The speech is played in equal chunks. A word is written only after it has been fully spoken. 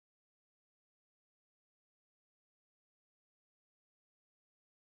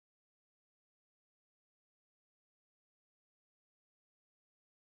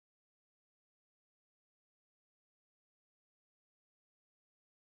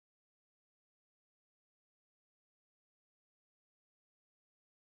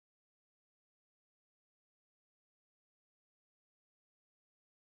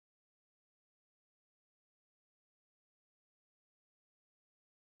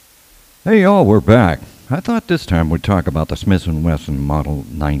Hey y'all, we're back. I thought this time we'd talk about the Smith & Wesson Model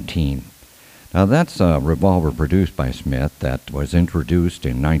 19. Now that's a revolver produced by Smith that was introduced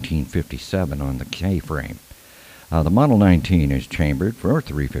in 1957 on the K-frame. The Model 19 is chambered for a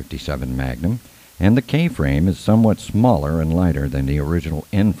 .357 Magnum, and the K-frame is somewhat smaller and lighter than the original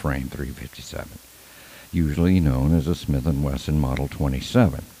N-frame .357, usually known as a Smith & Wesson Model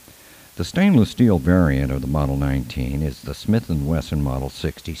 27. The stainless steel variant of the Model 19 is the Smith & Wesson Model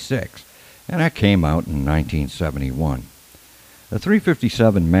 66, and that came out in 1971. The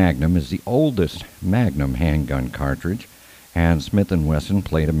 .357 Magnum is the oldest Magnum handgun cartridge, and Smith & Wesson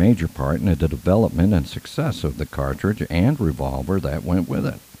played a major part in the development and success of the cartridge and revolver that went with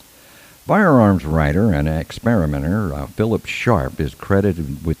it. Firearms writer and experimenter Philip Sharp is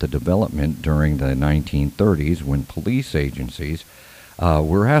credited with the development during the 1930s when police agencies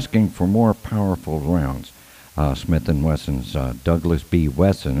were asking for more powerful rounds. Smith & Wesson's Douglas B.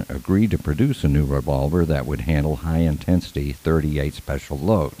 Wesson agreed to produce a new revolver that would handle high-intensity .38 special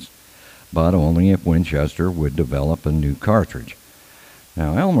loads, but only if Winchester would develop a new cartridge.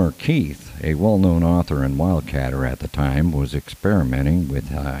 Now, Elmer Keith, a well-known author and wildcatter at the time, was experimenting with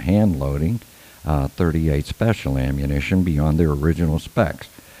hand-loading .38 special ammunition beyond their original specs,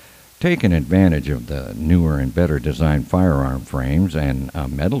 taking advantage of the newer and better designed firearm frames and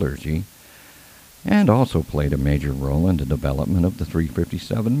metallurgy, and also played a major role in the development of the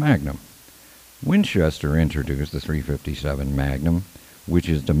 .357 Magnum. Winchester introduced the .357 Magnum, which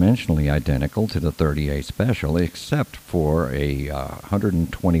is dimensionally identical to the .38 Special except for a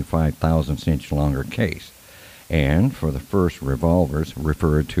 125 thousandths inch longer case, and for the first revolvers,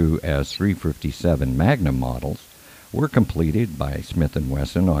 referred to as .357 Magnum models, were completed by Smith &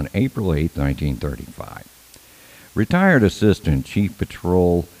 Wesson on April 8, 1935. Retired Assistant Chief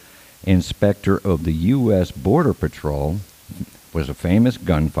Patrol Inspector of the U.S. Border Patrol was a famous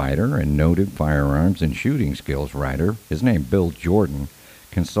gunfighter and noted firearms and shooting skills writer. His name, Bill Jordan,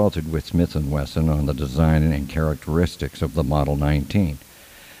 consulted with Smith & Wesson on the design and characteristics of the Model 19.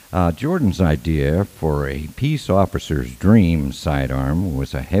 Jordan's idea for a peace officer's dream sidearm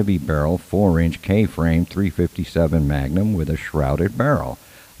was a heavy barrel 4-inch K-frame .357 Magnum with a shrouded barrel,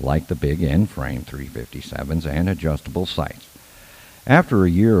 like the big N-frame .357s, and adjustable sights. After a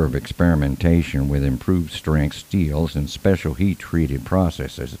year of experimentation with improved strength steels and special heat-treated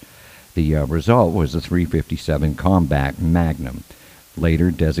processes, the result was the .357 Combat Magnum, later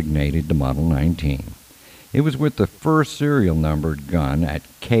designated the Model 19. It was with the first serial numbered gun at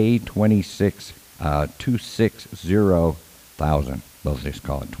K260,000. They'll just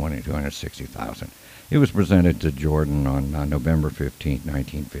call it 260,000. It was presented to Jordan on November 15,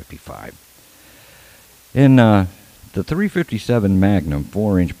 1955. The .357 Magnum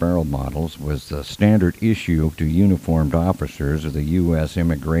 4-inch barrel models was the standard issue to uniformed officers of the U.S.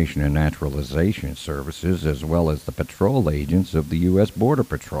 Immigration and Naturalization Services, as well as the patrol agents of the U.S. Border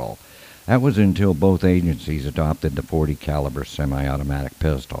Patrol. That was until both agencies adopted the .40 caliber semi-automatic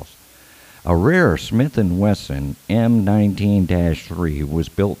pistols. A rare Smith & Wesson M19-3 was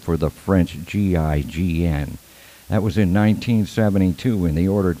built for the French GIGN. That was in 1972, and they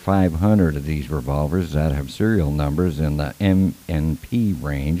ordered 500 of these revolvers that have serial numbers in the MNP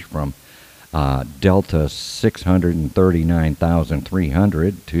range from Delta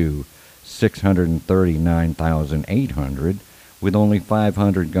 639,300 to 639,800, with only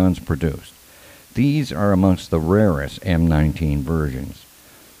 500 guns produced. These are amongst the rarest M19 versions.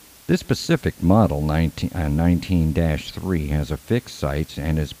 This specific model, 19-3, has a fixed sights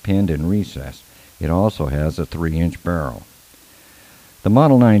and is pinned and recessed. It also has a 3-inch barrel. The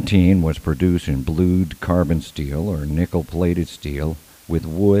Model 19 was produced in blued carbon steel or nickel-plated steel with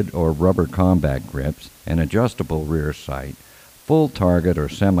wood or rubber combat grips, an adjustable rear sight, full target or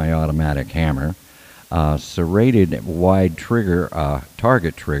semi-automatic hammer, serrated wide trigger,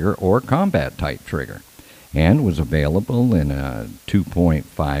 target trigger or combat type trigger, and was available in a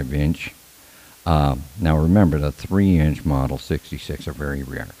 2.5-inch. Now remember, the 3-inch Model 66 are very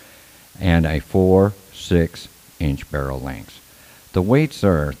rare, and a 4-6-inch barrel lengths. The weights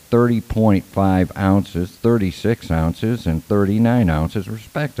are 30.5 ounces, 36 ounces, and 39 ounces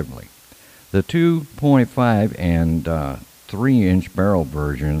respectively. The 2.5 and 3-inch barrel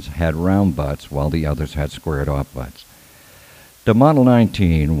versions had round butts, while the others had squared-off butts. The Model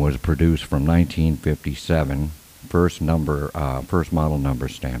 19 was produced from 1957, first model number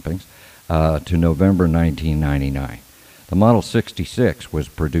stampings, to November 1999. The Model 66 was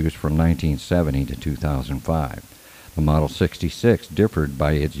produced from 1970 to 2005. The Model 66 differed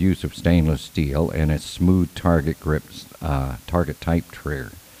by its use of stainless steel and its smooth target grip, target type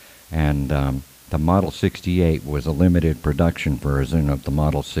trigger. And The Model 68 was a limited production version of the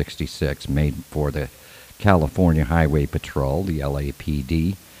Model 66 made for the California Highway Patrol, the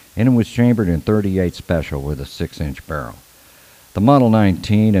LAPD, and it was chambered in .38 Special with a 6-inch barrel. The Model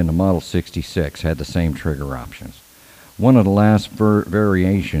 19 and the Model 66 had the same trigger options. One of the last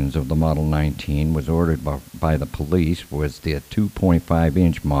variations of the Model 19 was ordered by the police was the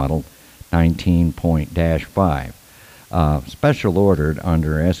 2.5-inch Model 19.5. Special ordered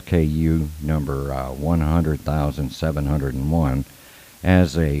under SKU number 100,701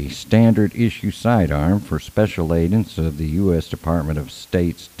 as a standard issue sidearm for special agents of the U.S. Department of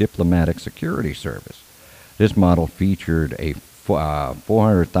State's Diplomatic Security Service. This model featured a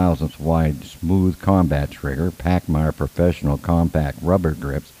 400 thousandths wide smooth combat trigger, Pachmayr Professional compact rubber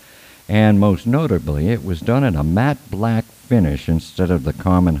grips, and most notably it was done in a matte black finish instead of the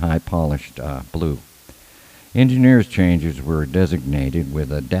common high polished blue. Engineer's changes were designated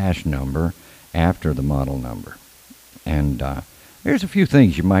with a dash number after the model number. And there's a few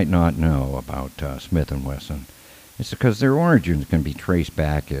things you might not know about Smith & Wesson. It's because their origins can be traced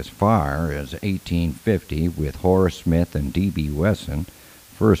back as far as 1850 with Horace Smith and D.B. Wesson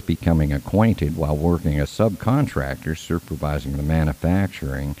first becoming acquainted while working as subcontractors supervising the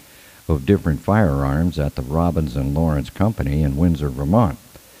manufacturing of different firearms at the Robbins and Lawrence Company in Windsor, Vermont.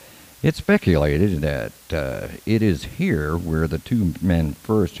 It's speculated that it is here where the two men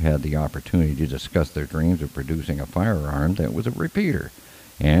first had the opportunity to discuss their dreams of producing a firearm that was a repeater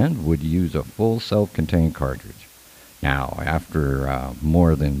and would use a full self-contained cartridge. Now, after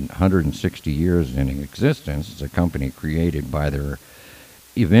more than 160 years in existence, the company created by their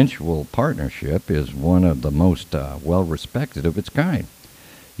eventual partnership is one of the most well-respected of its kind.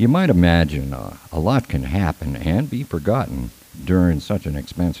 You might imagine a lot can happen and be forgotten during such an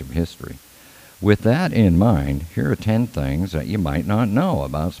expensive history. With that in mind, here are 10 things that you might not know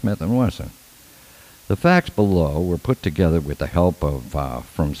about Smith & Wesson. The facts below were put together with the help of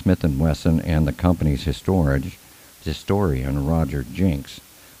from Smith & Wesson and the company's historian Roger Jinks.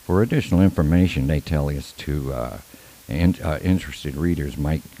 For additional information, they tell us to interested readers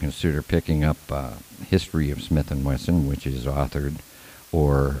might consider picking up History of Smith & Wesson, which is authored,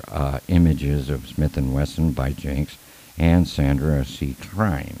 or Images of Smith & Wesson by Jinks and Sandra C.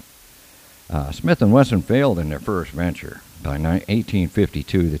 Klein. Smith & Wesson failed in their first venture. By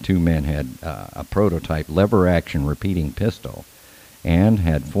 1852, the two men had a prototype lever-action repeating pistol and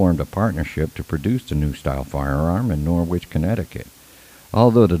had formed a partnership to produce the new style firearm in Norwich, Connecticut.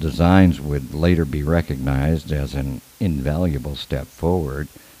 Although the designs would later be recognized as an invaluable step forward,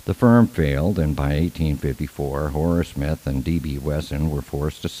 the firm failed, and by 1854, Horace Smith and D.B. Wesson were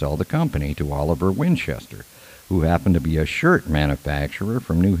forced to sell the company to Oliver Winchester, who happened to be a shirt manufacturer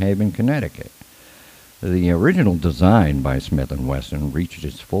from New Haven, Connecticut. The original design by Smith & Wesson reached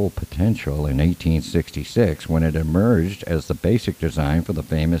its full potential in 1866 when it emerged as the basic design for the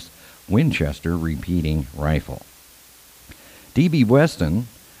famous Winchester repeating rifle. D.B. Wesson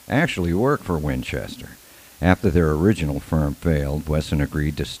actually worked for Winchester. After their original firm failed, Wesson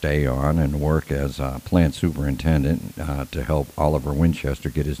agreed to stay on and work as a plant superintendent to help Oliver Winchester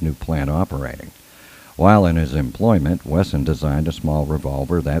get his new plant operating. While in his employment, Wesson designed a small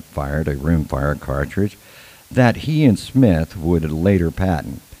revolver that fired a rimfire cartridge that he and Smith would later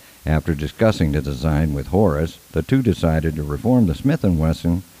patent. After discussing the design with Horace, the two decided to reform the Smith &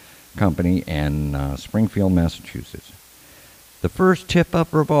 Wesson Company in Springfield, Massachusetts. The first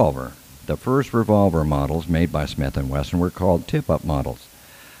tip-up revolver. The first revolver models made by Smith & Wesson were called tip-up models.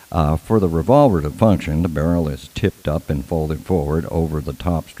 For the revolver to function, the barrel is tipped up and folded forward over the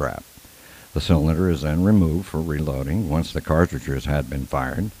top strap. The cylinder is then removed for reloading. Once the cartridges had been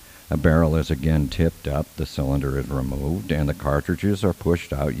fired, a barrel is again tipped up, the cylinder is removed, and the cartridges are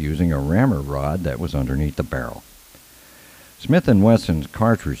pushed out using a rammer rod that was underneath the barrel. Smith & Wesson's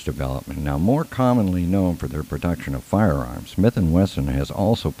cartridge development. Now more commonly known for their production of firearms, Smith & Wesson has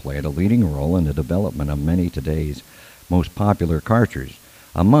also played a leading role in the development of many today's most popular cartridges.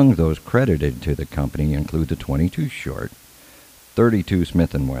 Among those credited to the company include the .22 short, .32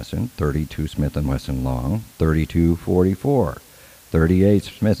 Smith & Wesson, .32 Smith & Wesson long, .32 44, .38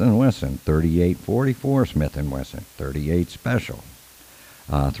 Smith & Wesson, .38 44 Smith & Wesson, .38 Special,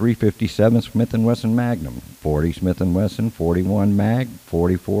 .357 Smith & Wesson Magnum, .40 Smith & Wesson, .41 Mag,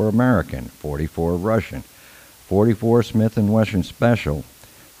 .44 American, .44 Russian, .44 Smith & Wesson Special,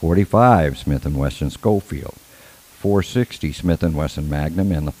 .45 Smith & Wesson Schofield, .460 Smith & Wesson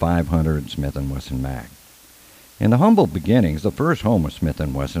Magnum, and the .500 Smith & Wesson Mag. In the humble beginnings, the first home of Smith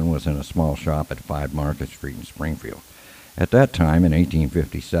 & Wesson was in a small shop at 5 Market Street in Springfield. At that time, in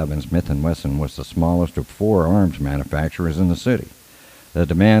 1857, Smith & Wesson was the smallest of 4 arms manufacturers in the city. The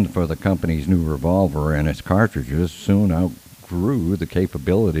demand for the company's new revolver and its cartridges soon outgrew the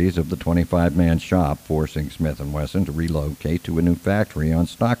capabilities of the 25-man shop, forcing Smith & Wesson to relocate to a new factory on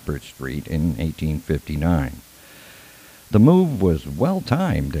Stockbridge Street in 1859. The move was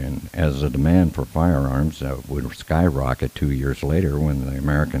well-timed, and as the demand for firearms would skyrocket 2 years later when the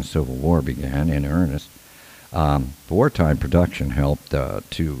American Civil War began in earnest, wartime production helped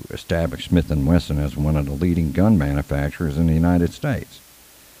to establish Smith & Wesson as one of the leading gun manufacturers in the United States.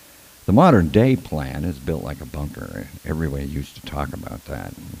 The modern-day plant is built like a bunker. Everybody used to talk about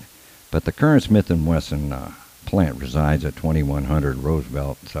that. But the current Smith & Wesson plant resides at 2100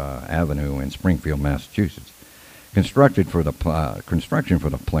 Roosevelt Avenue in Springfield, Massachusetts. Construction for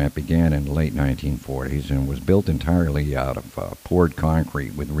the plant began in the late 1940s and was built entirely out of poured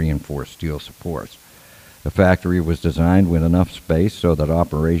concrete with reinforced steel supports. The factory was designed with enough space so that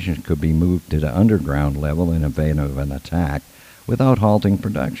operations could be moved to the underground level in event of an attack without halting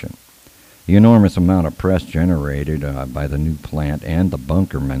production. The enormous amount of press generated by the new plant and the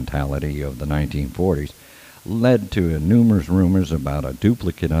bunker mentality of the 1940s led to numerous rumors about a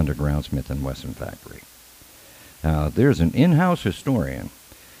duplicate underground Smith & Wesson factory. Now, there's an in-house historian.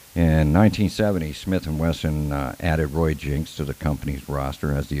 In 1970, Smith & Wesson added Roy Jinks to the company's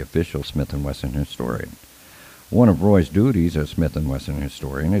roster as the official Smith & Wesson historian. One of Roy's duties as Smith & Wesson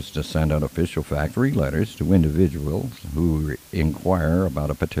historian is to send out official factory letters to individuals who inquire about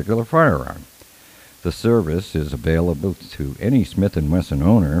a particular firearm. The service is available to any Smith & Wesson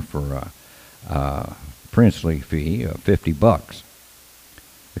owner for a princely fee of $50.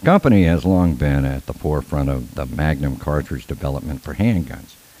 The company has long been at the forefront of the Magnum cartridge development for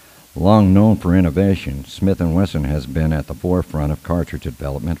handguns. Long known for innovation, Smith & Wesson has been at the forefront of cartridge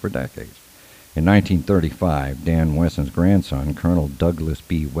development for decades. In 1935, Dan Wesson's grandson, Colonel Douglas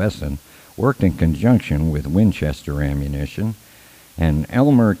B. Wesson, worked in conjunction with Winchester Ammunition and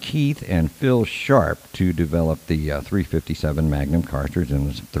Elmer Keith and Phil Sharp to develop the .357 Magnum cartridge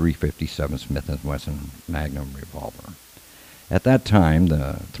and the .357 Smith & Wesson Magnum revolver. At that time,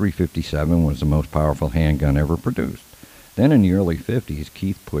 the .357 was the most powerful handgun ever produced. Then in the early 50s,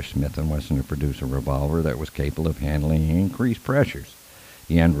 Keith pushed Smith & Wesson to produce a revolver that was capable of handling increased pressures.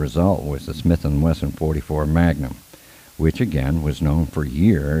 The end result was the Smith & Wesson .44 Magnum, which again was known for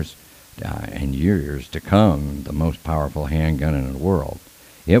years and years to come the most powerful handgun in the world.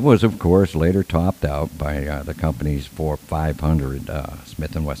 It was, of course, later topped out by the company's .500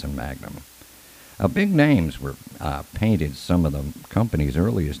 Smith & Wesson Magnum. Big names were painted some of the company's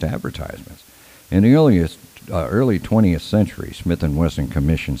earliest advertisements. In the early 20th century, Smith & Wesson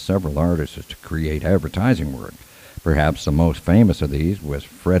commissioned several artists to create advertising work. Perhaps the most famous of these was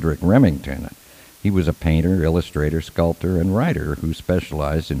Frederick Remington. He was a painter, illustrator, sculptor, and writer who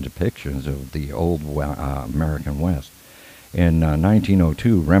specialized in depictions of the old American West. In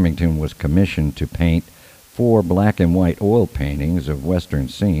 1902, Remington was commissioned to paint 4 black and white oil paintings of Western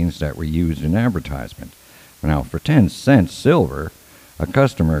scenes that were used in advertisement. Now, for 10 cents silver, a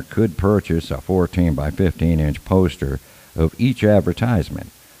customer could purchase a 14 by 15-inch poster of each advertisement.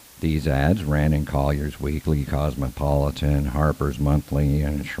 These ads ran in Collier's Weekly, Cosmopolitan, Harper's Monthly,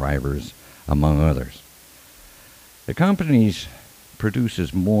 and Shriver's, among others. The company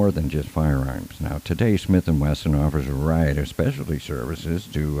produces more than just firearms. Now, today, Smith & Wesson offers a variety of specialty services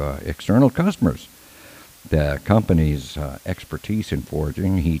to external customers. The company's expertise in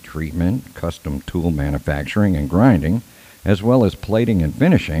forging, heat treatment, custom tool manufacturing, and grinding, as well as plating and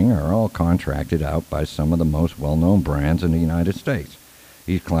finishing, are all contracted out by some of the most well-known brands in the United States.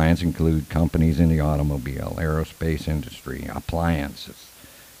 These clients include companies in the automobile, aerospace industry, appliances,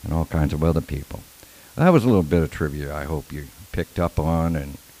 and all kinds of other people. That was a little bit of trivia I hope you picked up on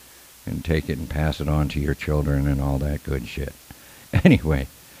and take it and pass it on to your children and all that good shit. Anyway,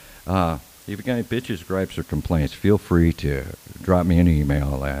 if you've got any bitches, gripes, or complaints, feel free to drop me an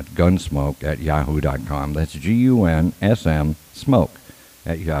email at gunsmoke@yahoo.com. That's GUNSM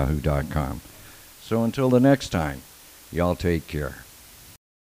smoke@yahoo.com. So until the next time, y'all take care.